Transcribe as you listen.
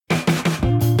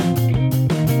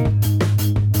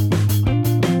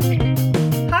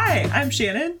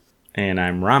Shannon. And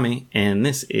I'm Rami, and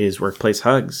this is Workplace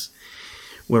Hugs,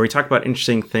 where we talk about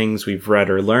interesting things we've read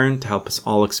or learned to help us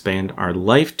all expand our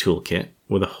life toolkit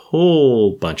with a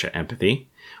whole bunch of empathy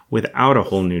without a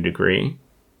whole new degree.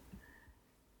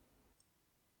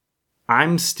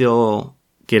 I'm still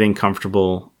getting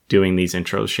comfortable doing these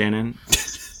intros, Shannon.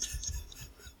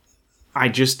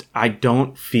 I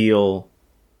don't feel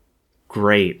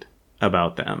great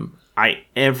about them.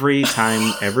 Every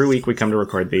week we come to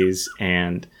record these,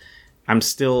 and I'm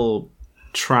still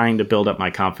trying to build up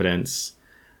my confidence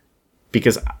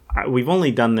because we've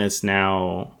only done this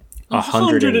now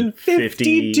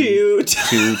 152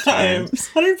 times.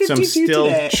 152 so I'm still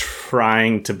today.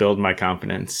 Trying to build my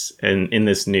confidence in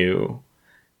this new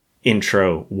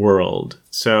intro world.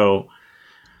 So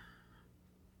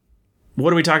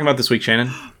what are we talking about this week,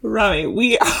 Shannon? Rami,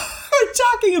 we are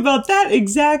talking about that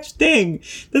exact thing.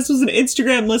 This was an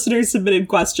Instagram listener submitted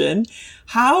question.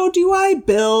 How do I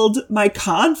build my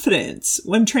confidence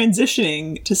when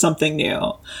transitioning to something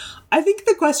new? I think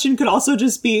the question could also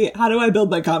just be, how do I build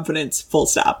my confidence? Full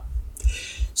stop.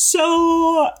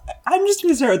 So I'm just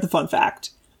going to start with the fun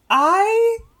fact.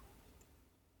 I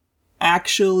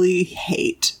actually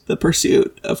hate the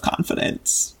pursuit of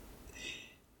confidence.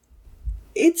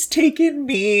 It's taken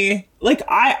me,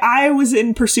 I was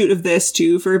in pursuit of this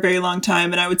too for a very long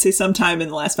time. And I would say sometime in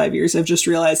the last 5 years, I've just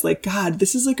realized God,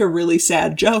 this is a really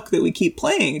sad joke that we keep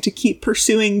playing to keep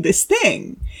pursuing this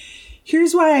thing.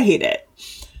 Here's why I hate it.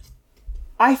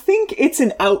 I think it's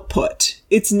an output.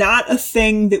 It's not a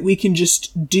thing that we can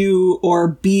just do or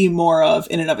be more of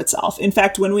in and of itself. In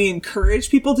fact, when we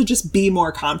encourage people to just be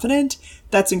more confident,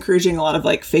 that's encouraging a lot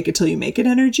of fake it till you make it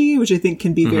energy, which I think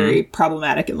can be very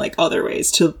problematic in other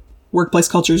ways to workplace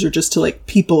cultures or just to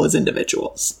people as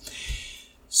individuals.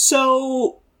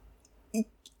 So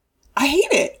I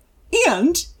hate it.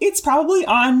 And it's probably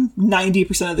on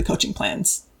 90% of the coaching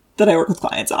plans that I work with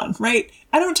clients on, right?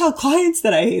 I don't tell clients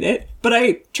that I hate it, but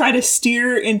I try to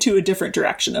steer into a different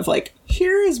direction of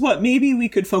here is what maybe we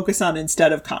could focus on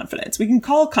instead of confidence. We can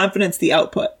call confidence the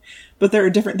output, but there are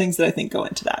different things that I think go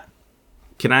into that.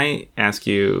 Can I ask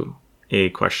you a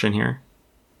question here?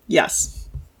 Yes.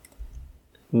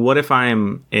 What if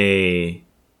I'm in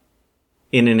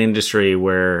an industry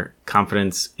where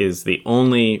confidence is the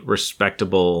only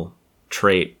respectable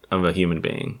trait of a human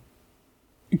being?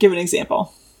 Give an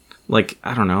example.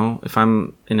 I don't know, if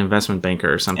I'm an investment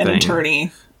banker or something. An attorney.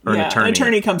 Or an attorney. An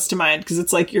attorney comes to mind because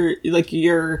it's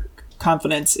your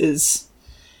confidence is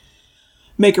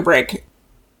make or break.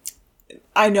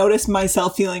 I notice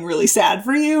myself feeling really sad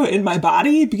for you in my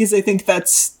body because I think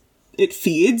it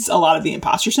feeds a lot of the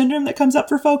imposter syndrome that comes up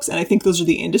for folks. And I think those are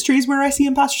the industries where I see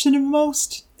imposter syndrome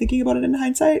most, thinking about it in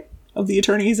hindsight, of the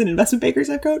attorneys and investment bankers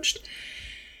I've coached.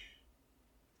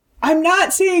 I'm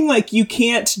not saying you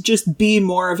can't just be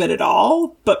more of it at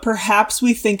all, but perhaps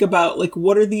we think about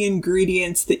what are the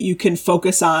ingredients that you can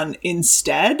focus on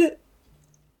instead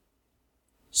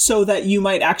so that you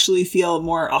might actually feel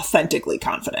more authentically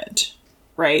confident,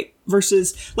 right?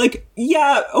 Versus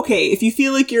if you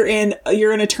feel you're an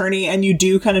attorney and you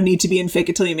do kind of need to be in fake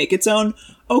it till you make it zone,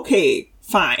 okay,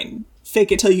 fine.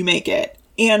 Fake it till you make it.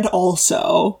 And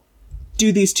also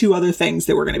do these two other things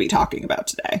that we're going to be talking about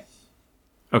today.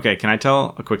 Okay, can I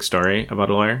tell a quick story about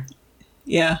a lawyer?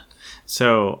 Yeah.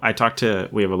 So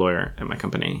we have a lawyer at my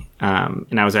company,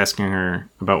 and I was asking her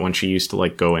about when she used to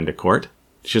go into court.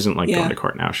 She doesn't going to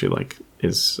court now. She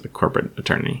is a corporate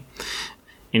attorney.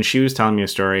 And she was telling me a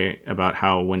story about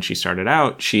how when she started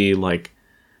out, she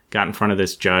got in front of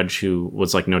this judge who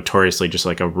was notoriously just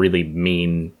a really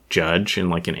mean judge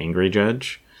and an angry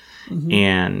judge. Mm-hmm.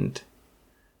 And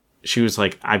she was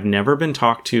I've never been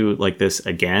talked to like this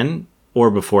again. Or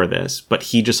before this, but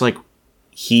he just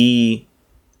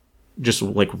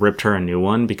ripped her a new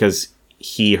one because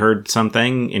he heard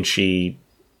something and he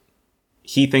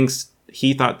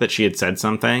thought that she had said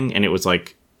something and it was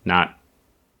not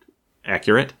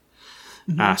accurate.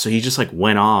 Mm-hmm. So he just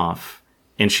went off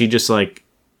and she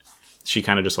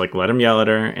kind of just let him yell at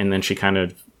her, and then she kind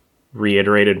of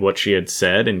reiterated what she had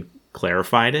said and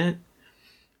clarified it.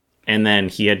 And then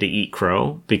he had to eat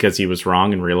crow because he was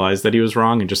wrong and realized that he was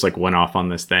wrong and just went off on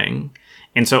this thing.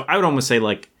 And so I would almost say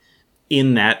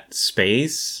in that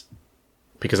space,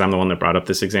 because I'm the one that brought up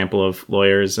this example of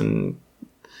lawyers and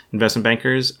investment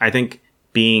bankers, I think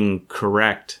being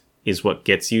correct is what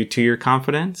gets you to your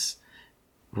confidence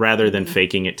rather than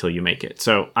faking it till you make it.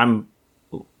 So I'm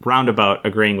roundabout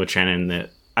agreeing with Shannon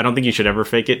that I don't think you should ever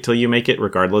fake it till you make it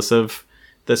regardless of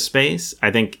the space.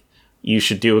 I think you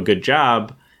should do a good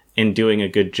job. And doing a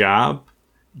good job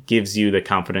gives you the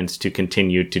confidence to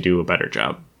continue to do a better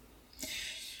job.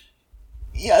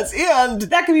 Yes, and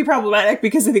that can be problematic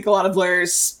because I think a lot of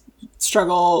lawyers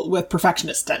struggle with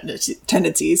perfectionist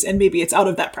tendencies, and maybe it's out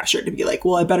of that pressure to be like,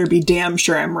 well, I better be damn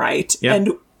sure I'm right. Yep.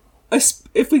 And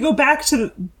if we go back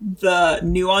to the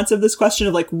nuance of this question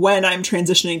of like when I'm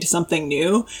transitioning to something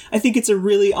new, I think it's a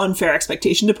really unfair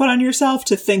expectation to put on yourself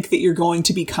to think that you're going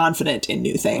to be confident in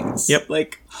new things. Yep.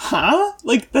 Like, huh?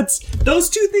 Like those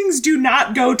two things do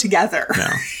not go together. No.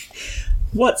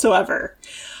 Whatsoever.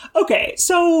 Okay,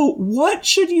 so what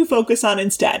should you focus on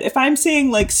instead? If I'm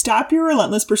saying like stop your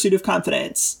relentless pursuit of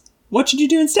confidence, what should you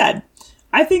do instead?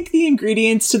 I think the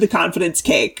ingredients to the confidence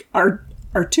cake are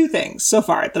two things so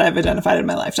far that I've identified in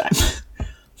my lifetime.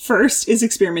 First is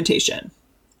experimentation.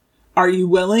 Are you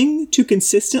willing to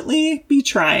consistently be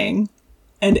trying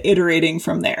and iterating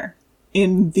from there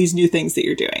in these new things that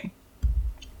you're doing?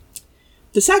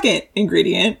 The second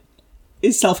ingredient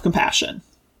is self-compassion.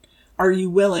 Are you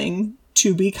willing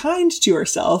to be kind to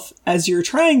yourself as you're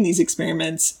trying these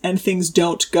experiments and things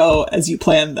don't go as you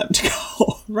planned them to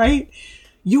go, right?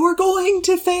 You're going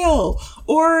to fail,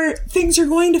 or things are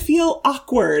going to feel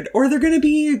awkward, or they're going to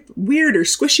be weird or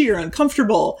squishy or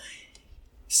uncomfortable.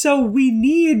 So we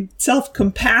need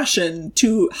self-compassion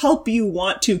to help you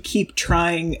want to keep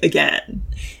trying again.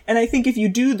 And I think if you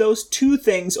do those two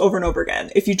things over and over again,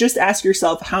 if you just ask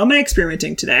yourself, how am I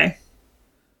experimenting today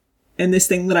in this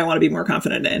thing that I want to be more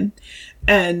confident in?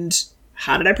 And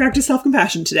how did I practice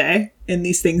self-compassion today in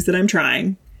these things that I'm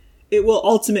trying? It will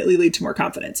ultimately lead to more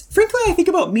confidence. Frankly, I think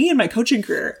about me and my coaching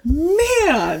career.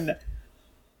 Man,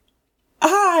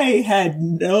 I had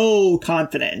no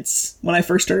confidence when I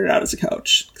first started out as a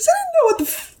coach because I didn't know what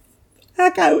the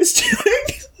heck I was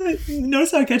doing.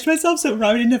 Notice how I catch myself, so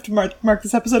Robbie didn't have to mark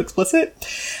this episode explicit.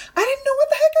 I didn't know what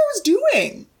the heck I was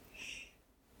doing.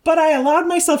 But I allowed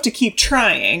myself to keep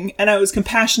trying, and I was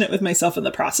compassionate with myself in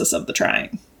the process of the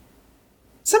trying.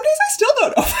 Some days I still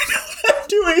don't know if I know what I'm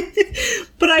doing,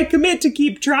 but I commit to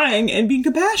keep trying and being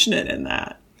compassionate in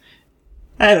that.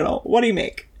 I don't know. What do you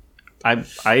make? I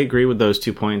agree with those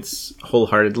 2 points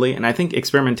wholeheartedly. And I think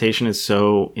experimentation is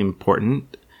so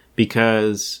important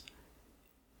because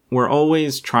we're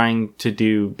always trying to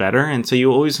do better. And so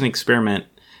you always experiment.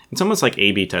 It's almost like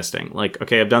A/B testing. Like,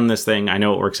 okay, I've done this thing. I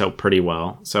know it works out pretty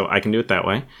well, so I can do it that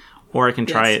way. Or I can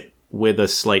try it with a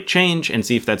slight change and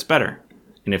see if that's better.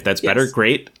 And if that's better,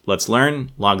 great. Let's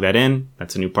learn. Log that in.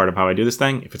 That's a new part of how I do this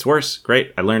thing. If it's worse,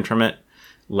 great. I learned from it.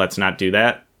 Let's not do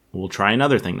that. We'll try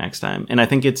another thing next time. And I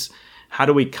think it's how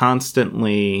do we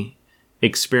constantly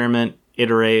experiment,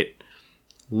 iterate,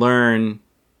 learn,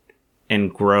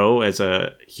 and grow as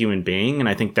a human being. And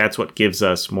I think that's what gives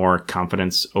us more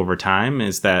confidence over time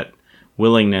is that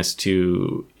willingness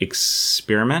to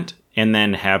experiment and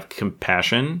then have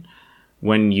compassion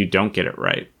when you don't get it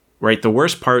right. Right? The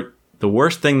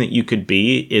worst thing that you could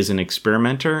be is an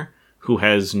experimenter who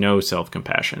has no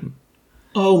self-compassion.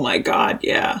 Oh my God,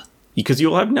 yeah. Because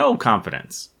you'll have no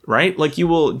confidence, right? Like you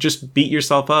will just beat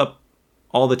yourself up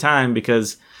all the time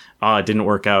because, it didn't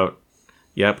work out.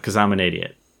 Yep, because I'm an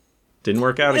idiot. Didn't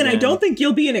work out again. And I don't think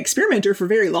you'll be an experimenter for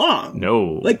very long.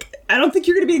 No. Like, I don't think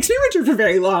you're going to be an experimenter for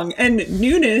very long. And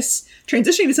newness,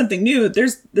 transitioning to something new,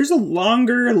 there's a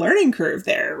longer learning curve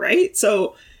there, right?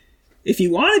 So if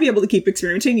you want to be able to keep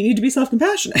experimenting, you need to be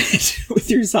self-compassionate with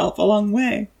yourself along the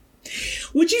way.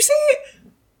 Would you say,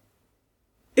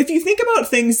 if you think about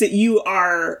things that you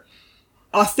are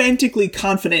authentically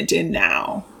confident in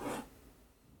now,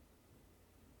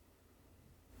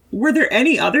 were there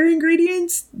any other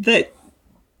ingredients that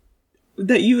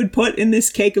you would put in this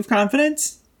cake of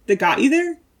confidence that got you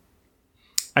there?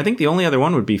 I think the only other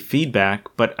one would be feedback,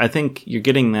 but I think you're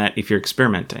getting that if you're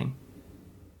experimenting.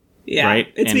 Yeah,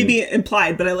 right? It's maybe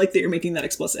implied, but I like that you're making that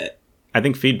explicit. I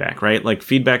think feedback, right? Like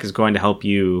feedback is going to help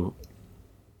you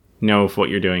know if what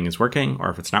you're doing is working or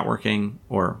if it's not working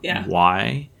or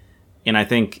why. And I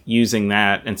think using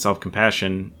that and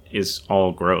self-compassion is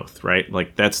all growth, right?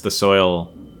 Like that's the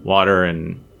soil, water,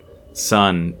 and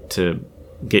sun to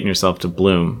getting yourself to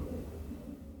bloom.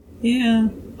 Yeah,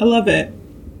 I love it.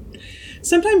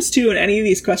 Sometimes, too, in any of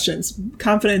these questions,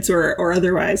 confidence or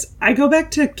otherwise, I go back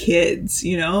to kids,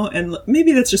 and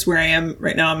maybe that's just where I am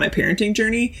right now on my parenting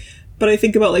journey. But I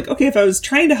think about, like, okay, if I was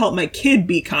trying to help my kid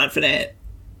be confident,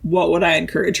 what would I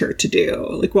encourage her to do?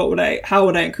 Like, how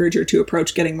would I encourage her to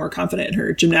approach getting more confident in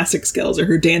her gymnastic skills or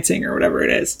her dancing or whatever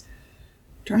it is?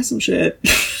 Try some shit.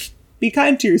 Be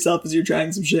kind to yourself as you're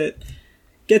trying some shit.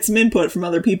 Get some input from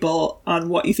other people on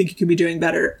what you think you could be doing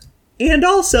better. And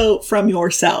also from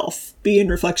yourself. Be in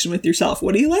reflection with yourself.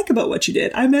 What do you like about what you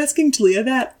did? I'm asking Talia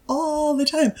that all the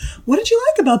time. What did you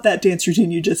like about that dance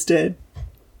routine you just did?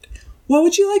 What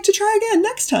would you like to try again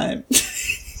next time?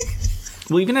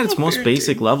 Well, even at its most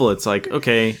basic level, it's like,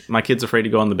 okay, my kid's afraid to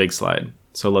go on the big slide,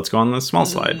 so let's go on the small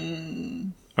slide.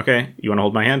 Okay, you want to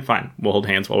hold my hand? Fine. We'll hold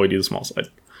hands while we do the small slide.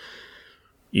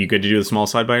 You good to do the small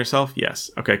slide by yourself?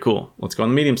 Yes. Okay, cool. Let's go on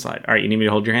the medium slide. All right, you need me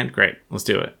to hold your hand? Great. Let's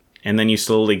do it. And then you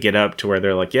slowly get up to where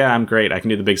they're like, yeah, I'm great. I can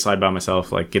do the big slide by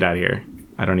myself. Like, get out of here.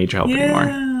 I don't need your help anymore.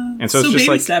 And so it's just baby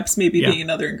like steps maybe being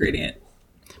another ingredient.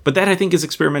 But that, I think, is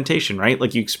experimentation, right?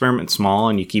 Like, you experiment small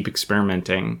and you keep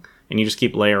experimenting and you just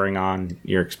keep layering on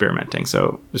your experimenting.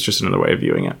 So it's just another way of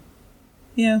viewing it.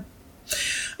 Yeah.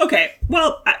 Okay.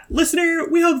 Well, listener,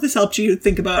 we hope this helped you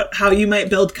think about how you might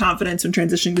build confidence when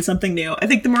transitioning to something new. I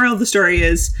think the moral of the story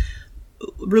is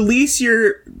release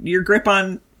your grip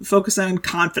on focus on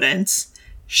confidence,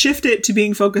 shift it to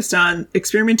being focused on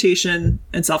experimentation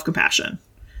and self-compassion.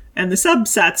 And the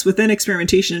subsets within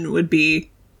experimentation would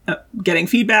be getting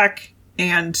feedback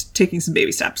and taking some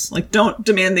baby steps. Like, don't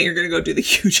demand that you're going to go do the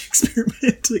huge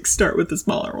experiment. Like, start with the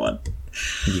smaller one.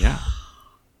 Yeah.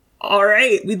 All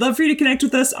right. We'd love for you to connect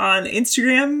with us on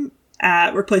Instagram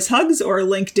at Workplace Hugs or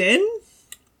LinkedIn.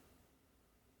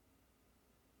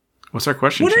 What's our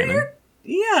question, Shannon?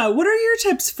 What are your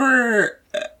tips for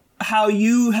how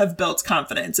you have built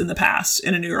confidence in the past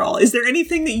in a new role? Is there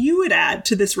anything that you would add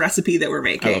to this recipe that we're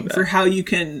making for how you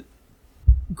can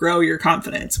grow your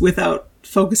confidence without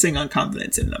focusing on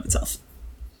confidence in and of itself?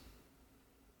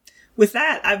 With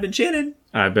that, I've been Shannon.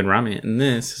 I've been Rami, and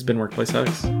this has been Workplace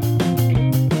Hugs.